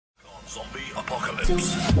Zombie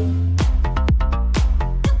apocalypse.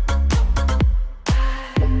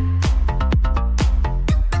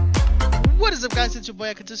 What is up, guys? It's your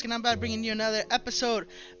boy Akatuske, and I'm about bringing you another episode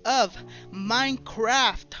of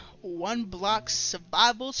Minecraft One Block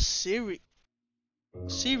Survival Series.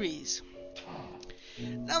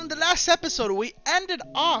 Now, in the last episode, we ended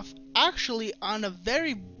off actually on a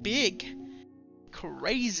very big,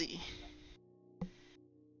 crazy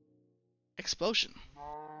explosion.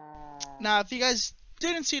 Now, if you guys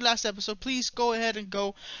didn't see last episode, please go ahead and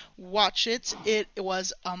go watch it. It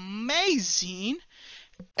was amazing.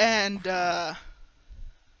 And yeah,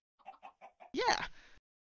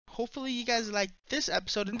 hopefully you guys like this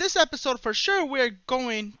episode. In this episode, for sure, we're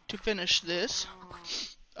going to finish this.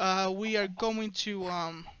 We are going to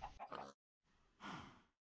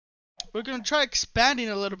we're gonna try expanding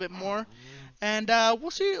a little bit more, and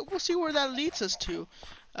we'll see where that leads us to.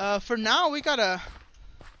 For now, we gotta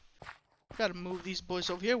move these boys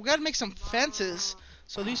over here. We gotta make some fences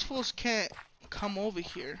so these fools can't come over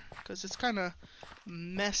here, cause it's kind of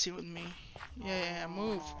messy with me. Yeah,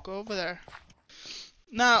 move. Go over there.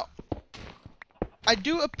 Now, I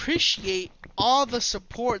do appreciate all the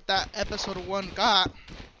support that episode 1 got.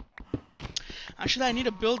 Actually, I need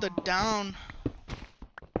to build a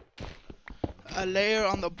layer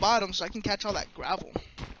on the bottom so I can catch all that gravel.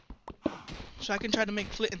 So I can try to make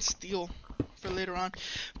flint and steel for later on.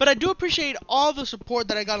 But I do appreciate all the support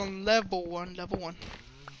that I got on level 1.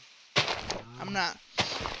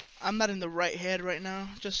 I'm not in the right head right now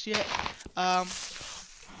just yet.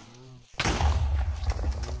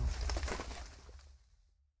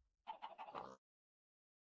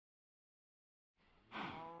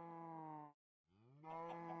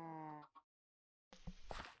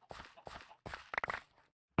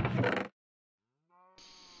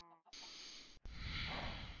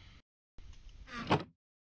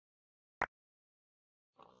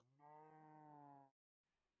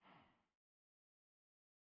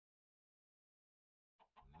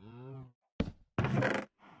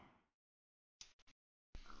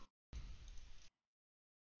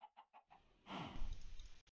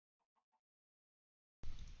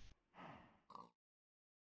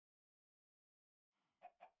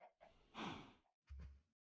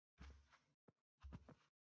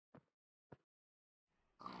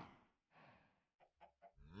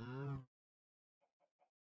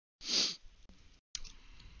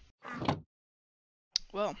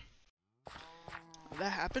 Well, that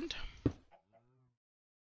happened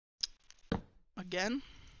again.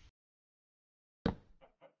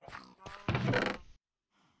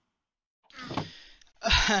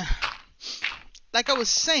 Like I was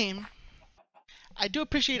saying, I do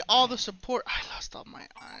appreciate all the support. I lost all my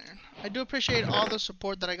iron. I do appreciate all the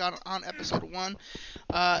support that I got on episode 1.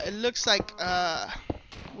 It looks like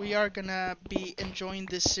we are gonna be enjoying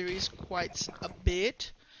this series quite a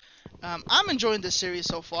bit. I'm enjoying this series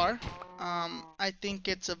so far. I think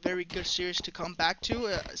it's a very good series to come back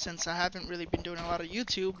to since I haven't really been doing a lot of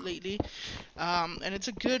YouTube lately, and it's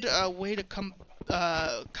a good way to come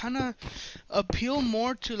kind of appeal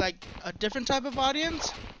more to like a different type of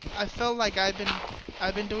audience. I felt like I've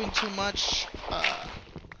been doing too much.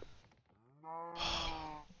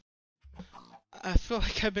 I feel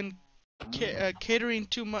like I've been catering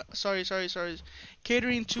too much.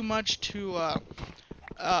 Catering too much to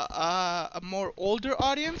a more older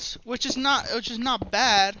audience, which is not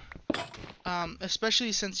bad,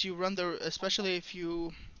 especially since you run especially if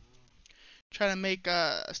you try to make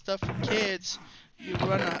stuff for kids, you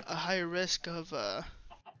run a higher risk of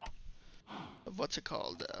what's it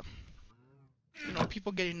called, you know,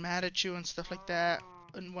 people getting mad at you and stuff like that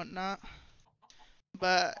and whatnot.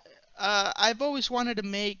 But I've always wanted to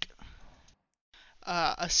make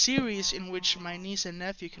a series in which my niece and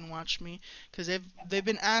nephew can watch me, because they've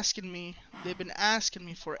been asking me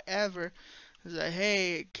forever. It's like,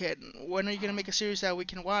 hey kid, when are you gonna make a series that we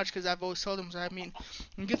can watch? Because I've always told them, I mean,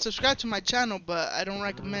 you can subscribe to my channel, but I don't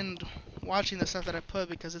recommend watching the stuff that I put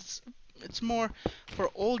because it's more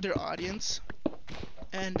for older audience,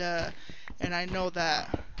 and I know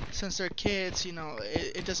that since they're kids, you know,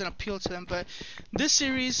 it doesn't appeal to them. But this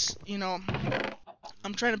series, you know,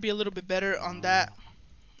 I'm trying to be a little bit better on that,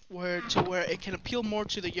 where it can appeal more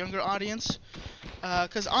to the younger audience,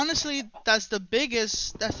 because honestly, that's the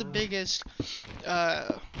biggest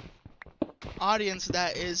audience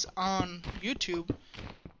that is on YouTube.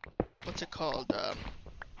 What's it called?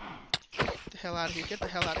 Get the hell out of here! Get the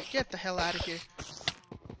hell out of here!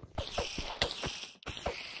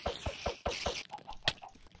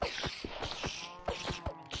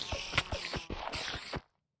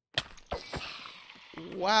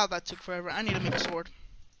 Wow, that took forever. I need to make a sword.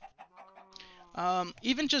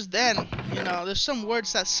 Even just then, you know, there's some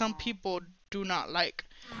words that some people do not like,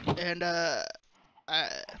 and I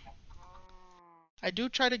I do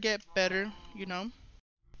try to get better, you know.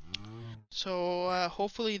 So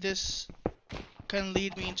hopefully this can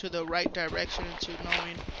lead me into the right direction, into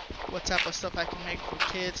knowing what type of stuff I can make for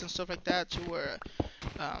kids and stuff like that, to where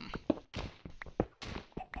um,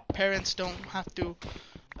 parents don't have to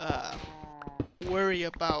worry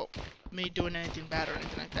about me doing anything bad or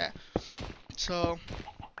anything like that. So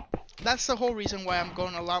that's the whole reason why I'm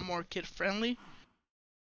going a lot more kid friendly,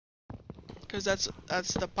 because that's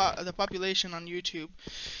the population on YouTube.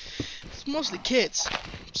 It's mostly kids.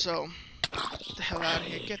 So get the hell out of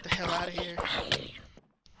here. Get the hell out of here.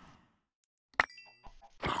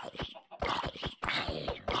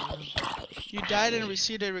 You died and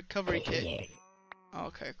received a recovery kit.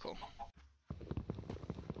 Okay, cool.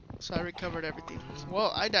 So I recovered everything.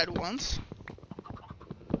 Well, I died once.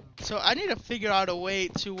 So I need to figure out a way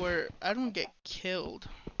to where I don't get killed.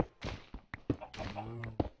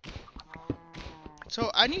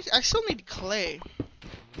 So I still need clay.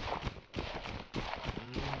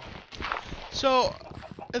 So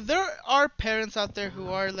if there are parents out there who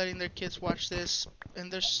are letting their kids watch this,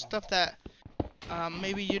 and there's stuff that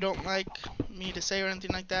maybe you don't like me to say or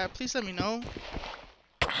anything like that, please let me know.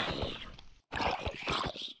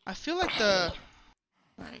 I feel like there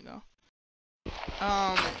you go.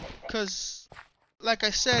 Cause like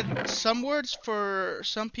I said, some words for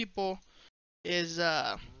some people is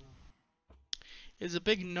a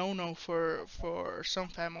big no-no for some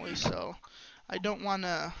families. So I do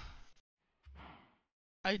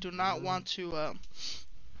not want to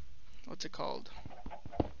what's it called?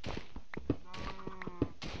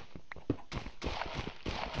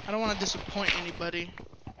 I don't want to disappoint anybody,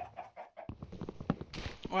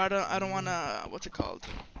 or I don't want to, what's it called,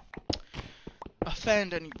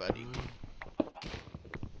 offend anybody.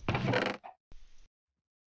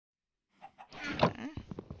 Okay.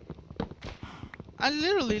 I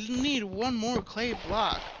literally need one more clay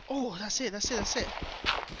block. Oh, that's it.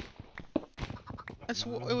 It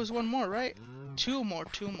was one more, right? Two more.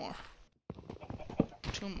 Come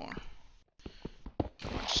on,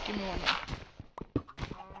 just give me one more.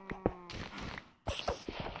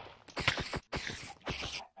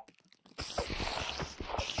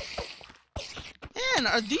 Man,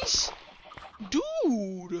 are these...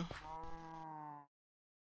 Dude!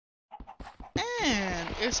 Man,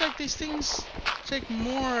 it's like these things take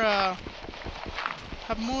more,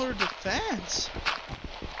 have more defense.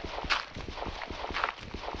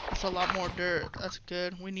 That's a lot more dirt. That's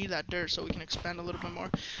good. We need that dirt so we can expand a little bit more.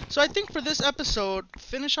 So I think for this episode,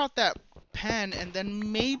 finish out that pen and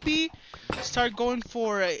then maybe start going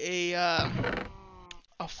for a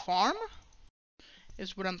farm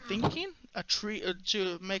is what I'm thinking. A tree,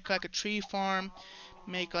 to make like a tree farm,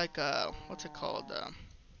 make like a, what's it called?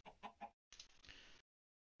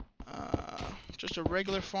 Just a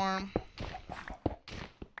regular farm.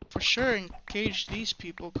 For sure engage these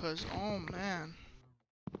people, cause oh man,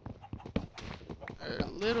 they're a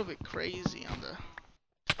little bit crazy on the...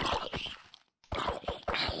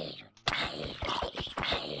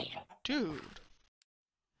 Dude.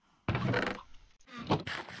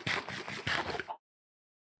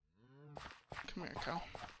 Come here, cow.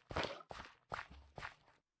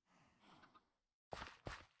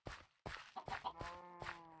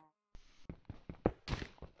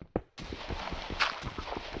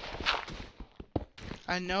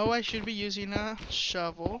 I know I should be using a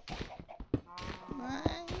shovel.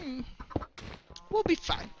 We'll be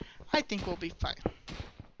fine. I think we'll be fine.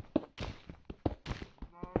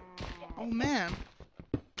 Oh man.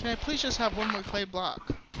 Can I please just have one more clay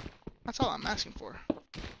block? That's all I'm asking for.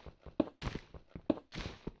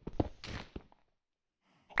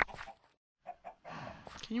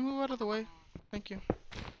 Can you move out of the way? Thank you.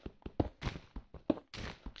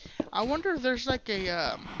 I wonder if there's like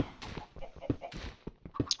a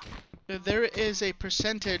if there is a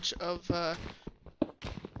percentage of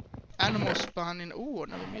animal spawning. Ooh,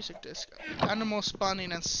 another music disc. Animal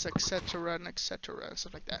spawning and etc. and etc. and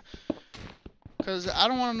stuff like that. Cause I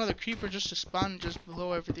don't want another creeper just to spawn and just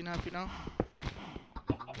blow everything up, you know.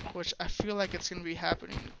 Which I feel like it's gonna be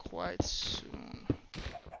happening quite soon.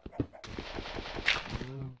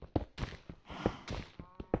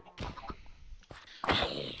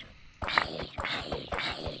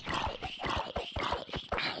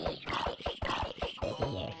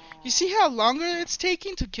 You see how longer it's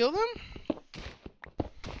taking to kill them?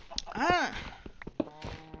 I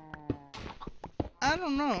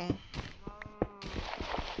don't know.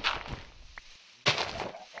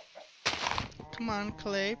 Come on,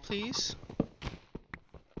 clay, please.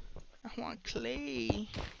 I want clay.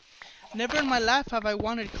 Never in my life have I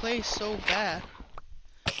wanted clay so bad.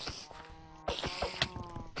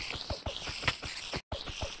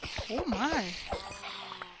 Oh my.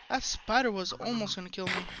 That spider was almost gonna kill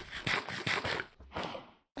me.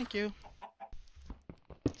 Thank you.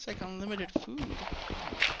 It's like unlimited food.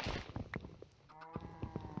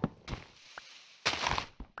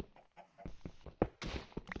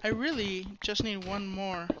 I really just need one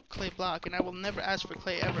more clay block and I will never ask for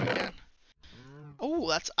clay ever again. Oh,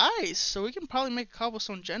 that's ice! So we can probably make a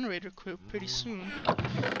cobblestone generator pretty soon.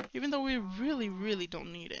 Even though we really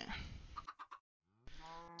don't need it.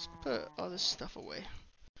 Let's put all this stuff away.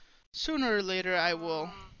 Sooner or later I will,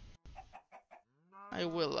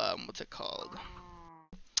 what's it called?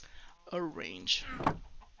 Arrange.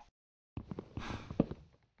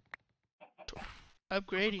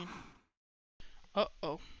 Upgrading.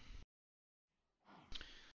 Uh-oh.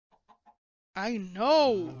 I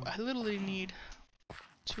know! I literally need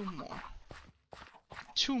 2 more.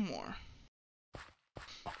 2 more.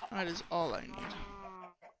 That is all I need.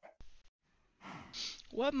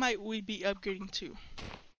 What might we be upgrading to?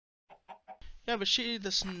 Yeah, but she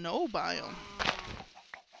the snow biome.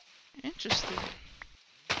 Interesting.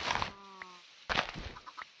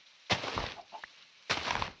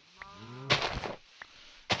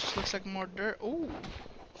 Just looks like more dirt. Oh,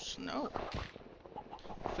 snow.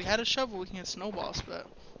 If we had a shovel, we can get snowballs, but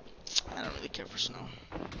I don't really care for snow.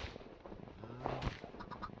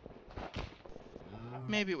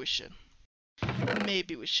 Maybe we should.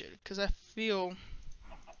 Maybe we should, because I feel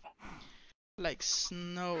like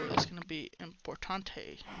snow is gonna be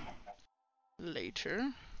importante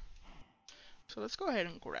later. So let's go ahead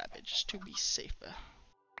and grab it just to be safer.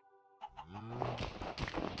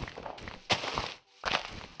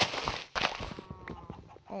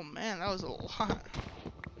 Oh man, that was a lot.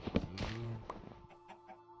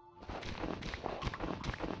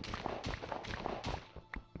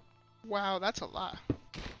 Wow, that's a lot.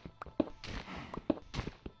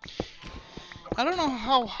 I don't know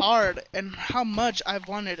how hard and how much I've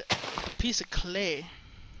wanted a piece of clay.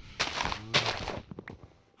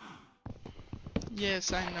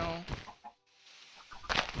 Yes, I know.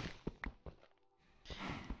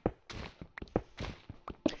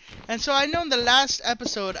 And so I know in the last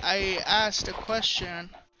episode I asked a question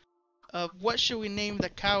of what should we name the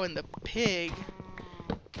cow and the pig.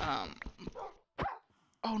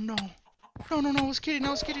 Oh no. No, I was kidding.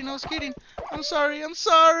 I'm sorry.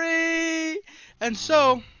 And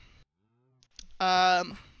so, my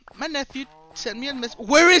nephew sent me a message.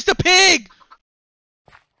 Where is the pig?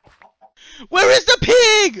 Where is the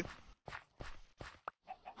pig?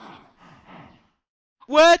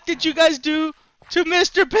 What did you guys do to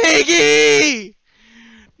Mr. Piggy?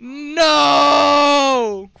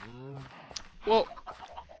 No! Well,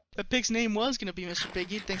 the pig's name was gonna be Mr.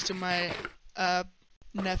 Piggy thanks to my,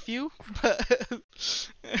 nephew, but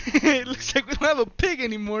it looks like we don't have a pig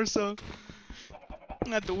anymore, so I'm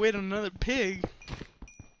gonna have to wait on another pig.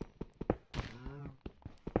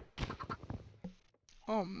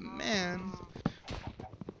 Oh man.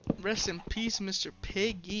 Rest in peace, Mr.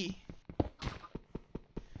 Piggy.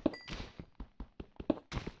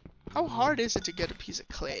 How hard is it to get a piece of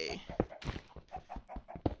clay?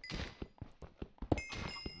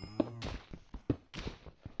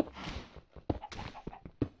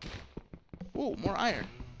 Oh, more iron.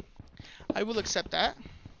 I will accept that.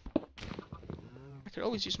 I could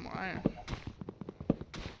always use more iron.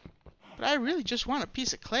 But I really just want a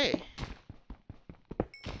piece of clay.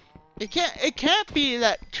 It can't be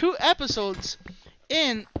that 2 episodes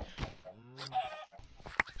in.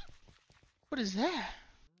 What is that?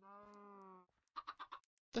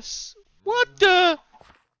 That's what the?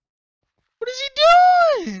 What is he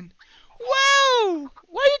doing? Wow!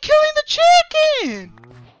 Why are you killing the chicken?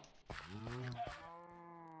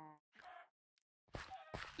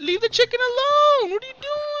 Leave the chicken alone! What are you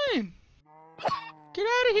doing? Get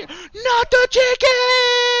out of here! Not the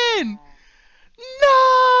chicken!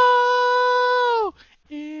 No!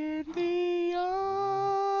 In the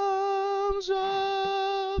arms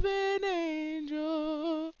of an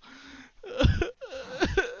angel.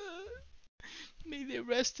 May they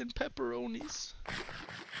rest in pepperonis.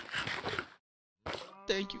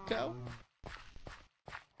 Thank you, cow.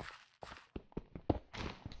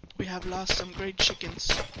 We have lost some great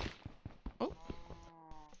chickens. Oh.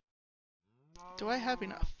 Do I have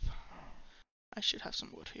enough? I should have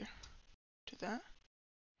some wood here. Do that.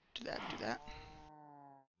 Do that. Do that.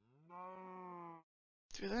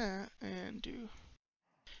 Do that. And do.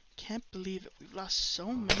 Can't believe it. We've lost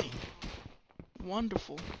so many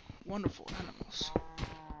wonderful, wonderful animals.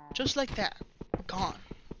 Just like that. Gone.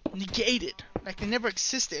 negated, like they never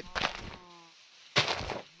existed.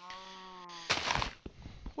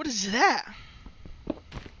 What is that?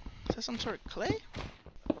 Is that some sort of clay?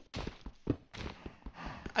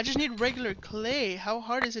 I just need regular clay. How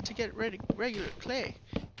hard is it to get regular clay?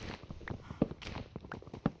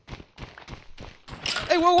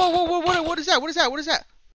 Hey, whoa, whoa, whoa, whoa, what is that? What is that? What is that?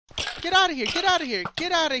 Get out of here, get out of here,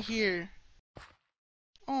 get out of here.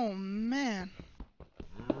 Oh, man.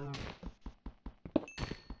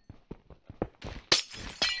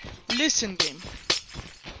 Listen, game.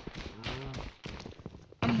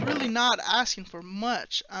 I'm really not asking for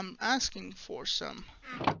much. I'm asking for some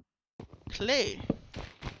clay.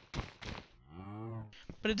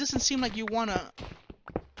 But it doesn't seem like you wanna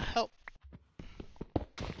help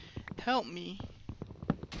me.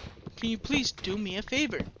 Can you please do me a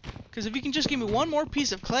favor? Because if you can just give me one more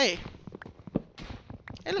piece of clay.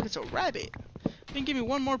 Hey, look, it's a rabbit. If you can give me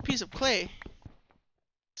one more piece of clay.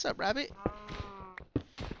 What's up, rabbit?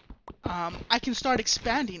 I can start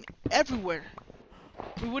expanding everywhere.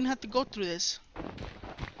 We wouldn't have to go through this.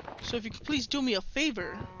 So if you could please do me a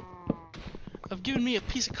favor of giving me a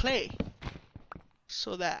piece of clay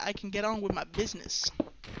so that I can get on with my business.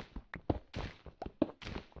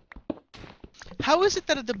 How is it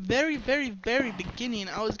that at the very, very, very beginning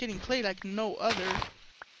I was getting clay like no other,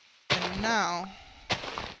 and now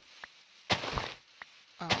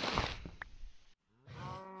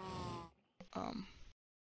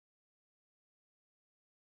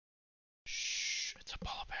shh, it's a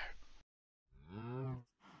polar bear.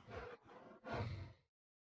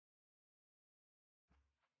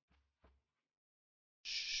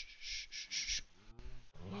 Shh, shh, shh, shh.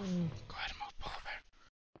 Move. Go ahead and move, polar bear.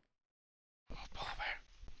 Move, polar bear.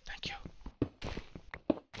 Thank you.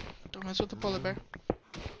 Don't mess with the polar bear.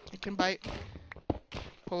 It can bite.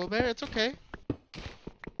 Polar bear, it's okay.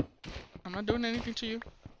 I'm not doing anything to you.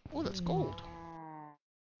 Oh, that's gold.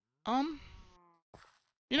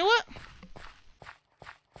 You know what?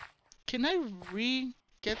 Can I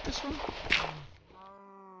re-get this one?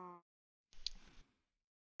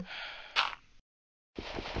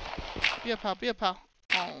 Be a pal, be a pal.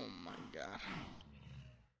 Oh my god.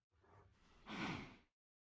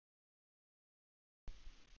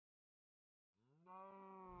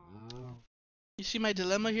 You see my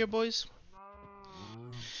dilemma here, boys?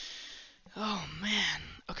 Oh man.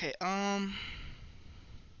 Okay, I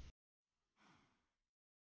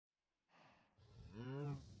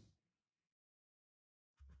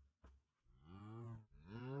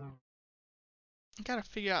gotta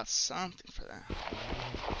figure out something for that.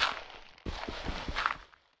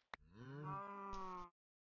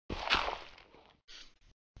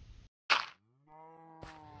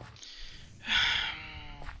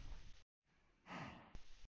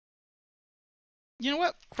 You know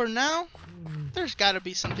what? For now, there's gotta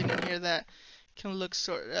be something in here that can look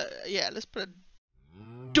sort. Yeah, let's put a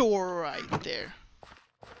door right there.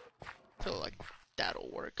 Feel like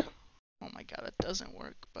that'll work. Oh my god, that doesn't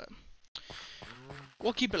work, but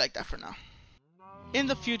we'll keep it like that for now. In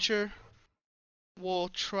the future, we'll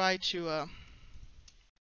try to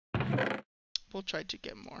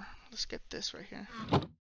get more. Let's get this right here.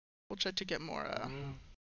 We'll try to get more.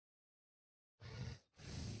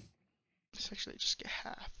 Let's actually just get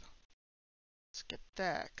half. Let's get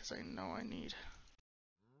that because I know I need.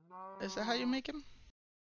 Is that how you make them?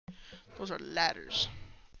 Those are ladders.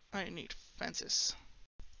 I need fences.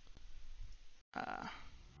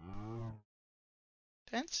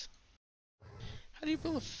 Fence? How do you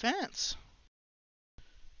build a fence?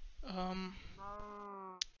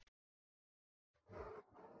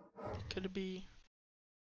 Could it be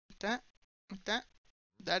like that? Like that?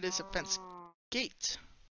 That is a fence gate.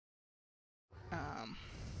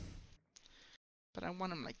 But I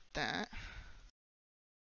want them like that.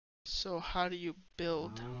 So how do you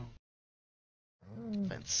build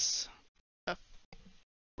fence? A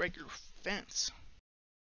regular fence.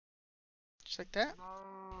 Just like that?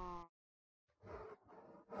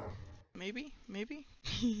 Maybe? Maybe?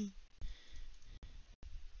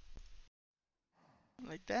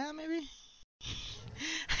 Like that, maybe?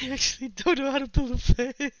 I actually don't know how to build a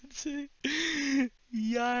fence.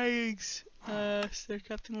 Yikes. Stair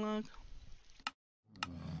crafting log.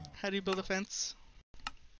 How do you build a fence?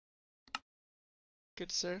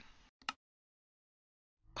 Good sir.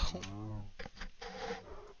 Oh.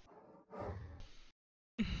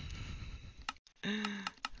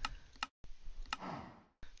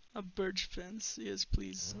 A birch fence, yes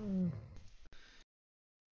please.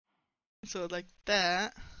 So like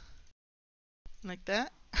that. Like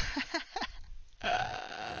that.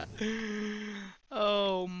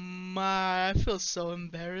 Oh my, I feel so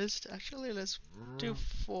embarrassed. Actually, let's do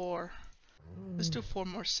 4. Let's do 4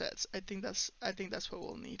 more sets. I think that's what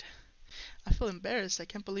we'll need. I feel embarrassed. I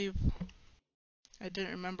can't believe I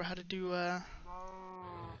didn't remember how to do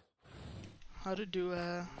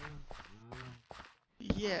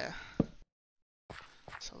yeah.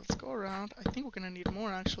 So let's go around. I think we're gonna need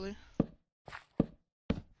more actually.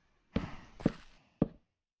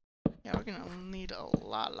 Yeah, we're gonna need a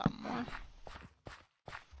lot more.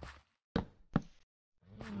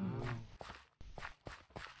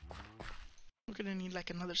 We're gonna need like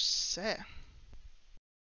another set.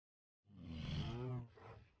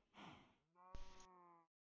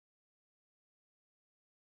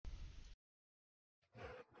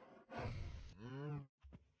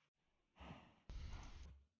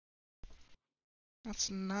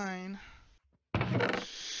 That's 9.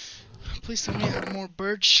 Please tell me I have more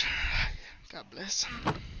birch. God bless.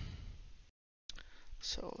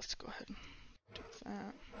 So let's go ahead and do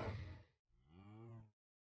that.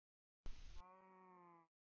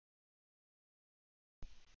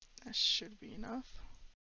 That should be enough.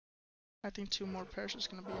 I think 2 more pairs is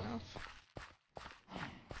gonna be enough.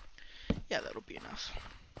 Yeah, that'll be enough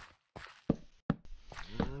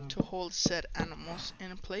to hold said animals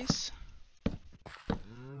in place.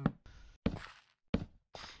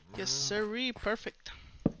 Yes, sirree, perfect.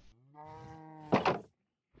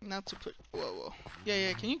 Now to put, whoa.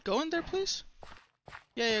 Yeah, can you go in there, please?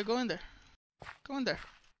 Yeah, go in there. Go in there.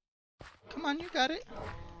 Come on, you got it.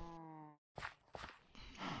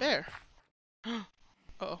 Bear.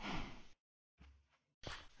 Uh-oh.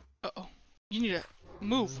 Uh-oh. You need to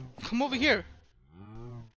move. Come over here.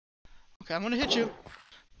 Okay, I'm gonna hit you.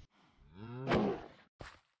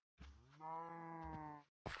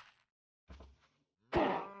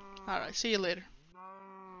 Alright, see you later.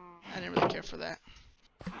 I didn't really care for that.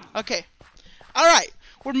 Okay. Alright,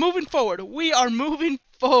 we're moving forward. We are moving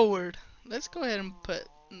forward. Let's go ahead and put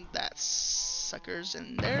that suckers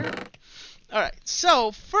in there. Alright,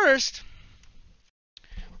 so first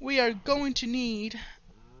we are going to need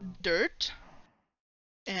dirt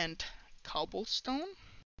and cobblestone.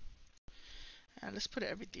 And let's put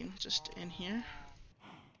everything just in here.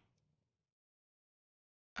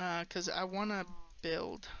 Because I want to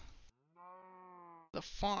build the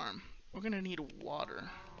farm. We're going to need water.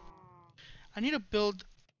 I need to build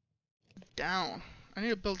down. I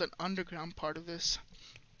need to build an underground part of this.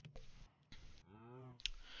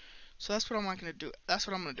 So that's what I'm not going to do. That's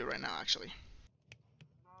what I'm going to do right now, actually.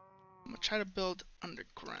 I'm going to try to build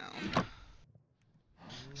underground.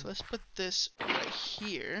 So let's put this right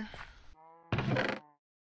here.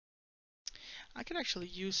 I could actually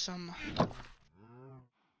use some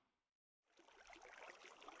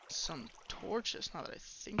torches, now that I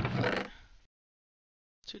think about it,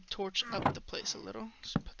 to torch up the place a little.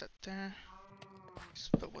 Just put that there.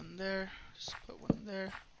 Just put one there. Just put one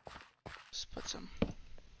there. Just put some.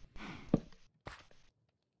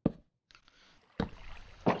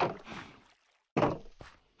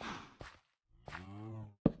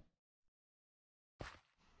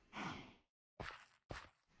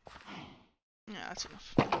 Yeah, that's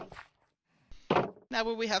enough. That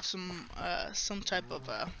way we have some type of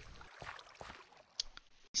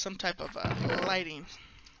lighting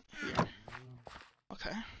here.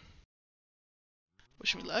 Okay.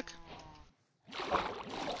 Wish me luck.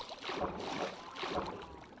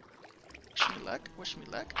 Wish me luck. Wish me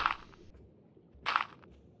luck.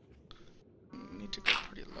 Need to go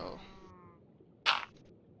pretty low.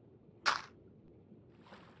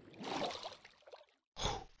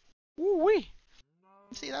 Woo-wee!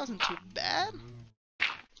 See, that wasn't too bad.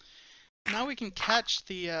 Now we can catch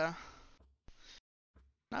the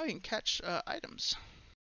items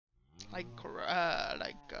like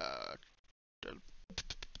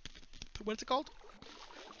what's it called?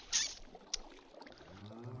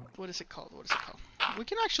 What is it called? We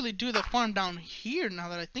can actually do the farm down here now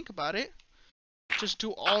that I think about it. Just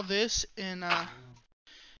do all this in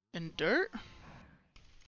dirt.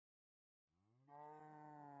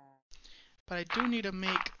 But I do need to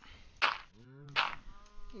make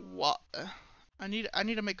I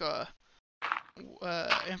need to make a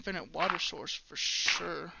infinite water source for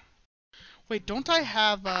sure. Wait, don't I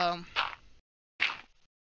have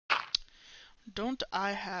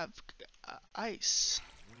ice?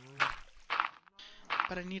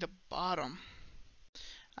 But I need a bottom.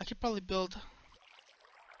 I could probably build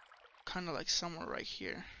kind of like somewhere right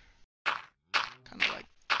here. Kind of like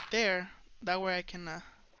there. That way I can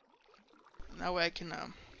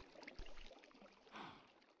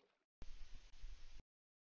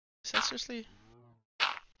is that seriously?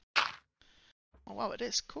 Oh wow, it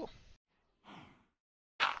is cool.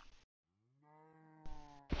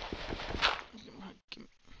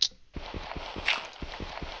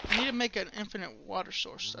 need to make an infinite water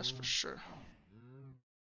source, that's for sure.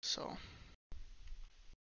 So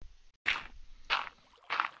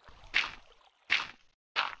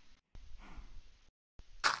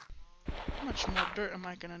how much more dirt am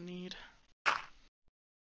I gonna need?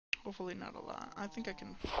 Hopefully not a lot. I think I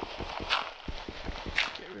can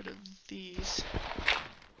get rid of these.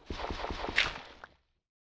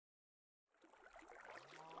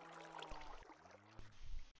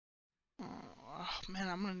 Oh man,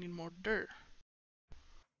 I'm gonna need more dirt.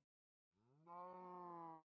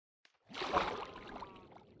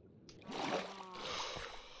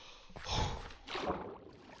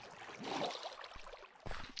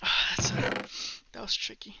 That was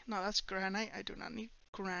tricky. No, that's granite. I do not need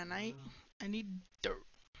granite. I need dirt.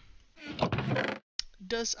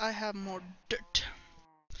 Does I have more dirt?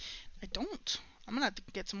 I don't. I'm gonna have to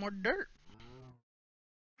get some more dirt.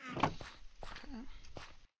 Okay.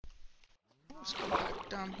 Let's go back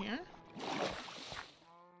down here.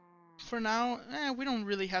 For now, we don't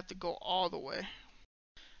really have to go all the way.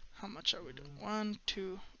 How much are we doing? 1,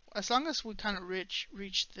 2. As long as we kind of reach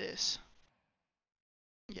this.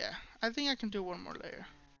 Yeah, I think I can do one more layer.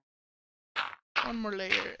 One more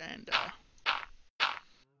layer and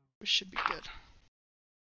we should be good.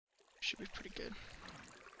 Should be pretty good.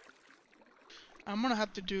 I'm gonna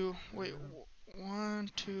have to do, wait, 1,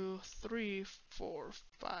 2, 3, 4,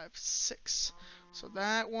 5, 6. So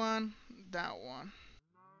that one.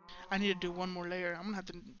 I need to do one more layer. I'm gonna have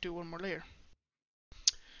to do one more layer.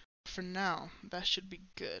 For now, that should be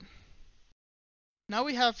good. Now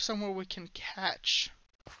we have somewhere we can catch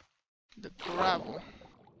the gravel.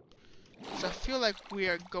 Because I feel like we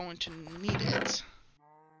are going to need it.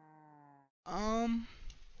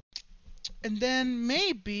 And then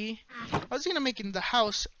maybe I was gonna make in the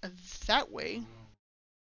house that way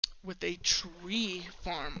with a tree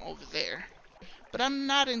farm over there, but I'm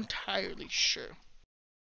not entirely sure.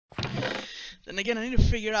 Then again, I need to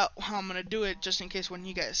figure out how I'm gonna do it, just in case when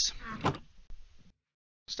you guys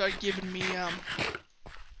start giving me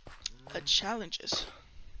challenges,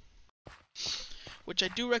 which I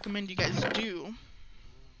do recommend you guys do.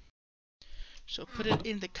 So put it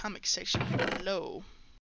in the comment section below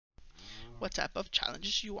what type of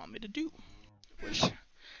challenges you want me to do, which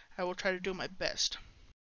I will try to do my best.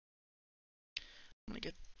 I'm gonna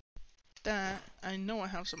get that. I know I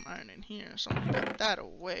have some iron in here, so I'm gonna put that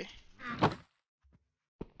away.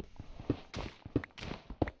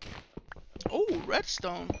 Oh,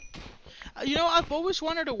 redstone. You know, I've always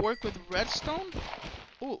wanted to work with redstone.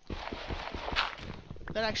 Oh,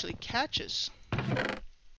 that actually catches.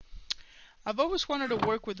 I've always wanted to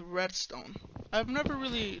work with redstone. I've never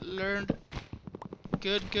really learned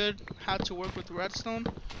good how to work with redstone.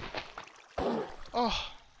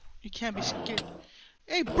 Oh, you can't be scared.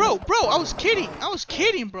 Hey, bro, I was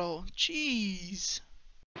kidding, bro. Jeez.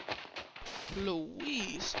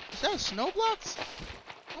 Louise. Is that snow blocks?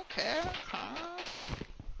 Okay, huh?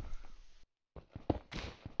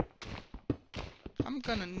 I'm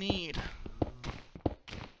gonna need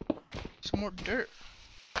some more dirt.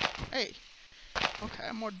 Hey.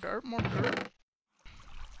 Okay, more dirt. I'm an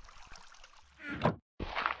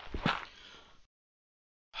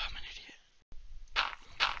idiot.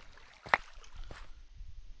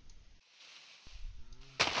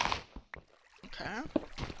 Okay.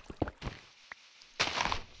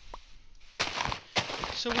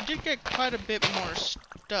 So we did get quite a bit more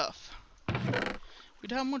stuff.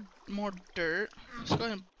 We'd have more dirt. Let's go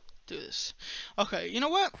ahead and do this. Okay, you know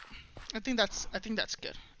what? I think that's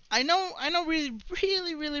good. I know we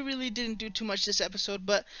really didn't do too much this episode,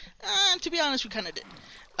 but to be honest, we kind of did.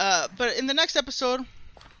 But in the next episode,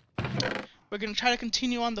 we're gonna try to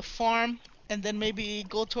continue on the farm, and then maybe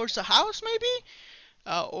go towards the house, maybe,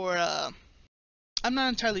 or I'm not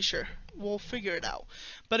entirely sure. We'll figure it out.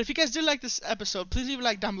 But if you guys did like this episode, please leave a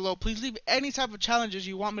like down below. Please leave any type of challenges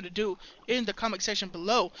you want me to do in the comment section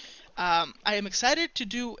below. I am excited to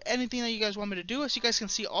do anything that you guys want me to do. As you guys can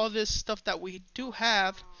see, all this stuff that we do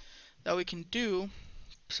have that we can do.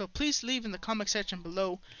 So please leave in the comment section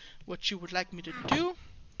below what you would like me to do.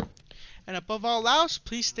 And above all else,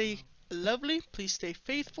 please stay lovely, please stay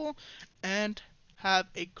faithful, and have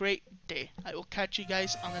a great day. I will catch you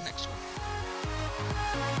guys on the next one.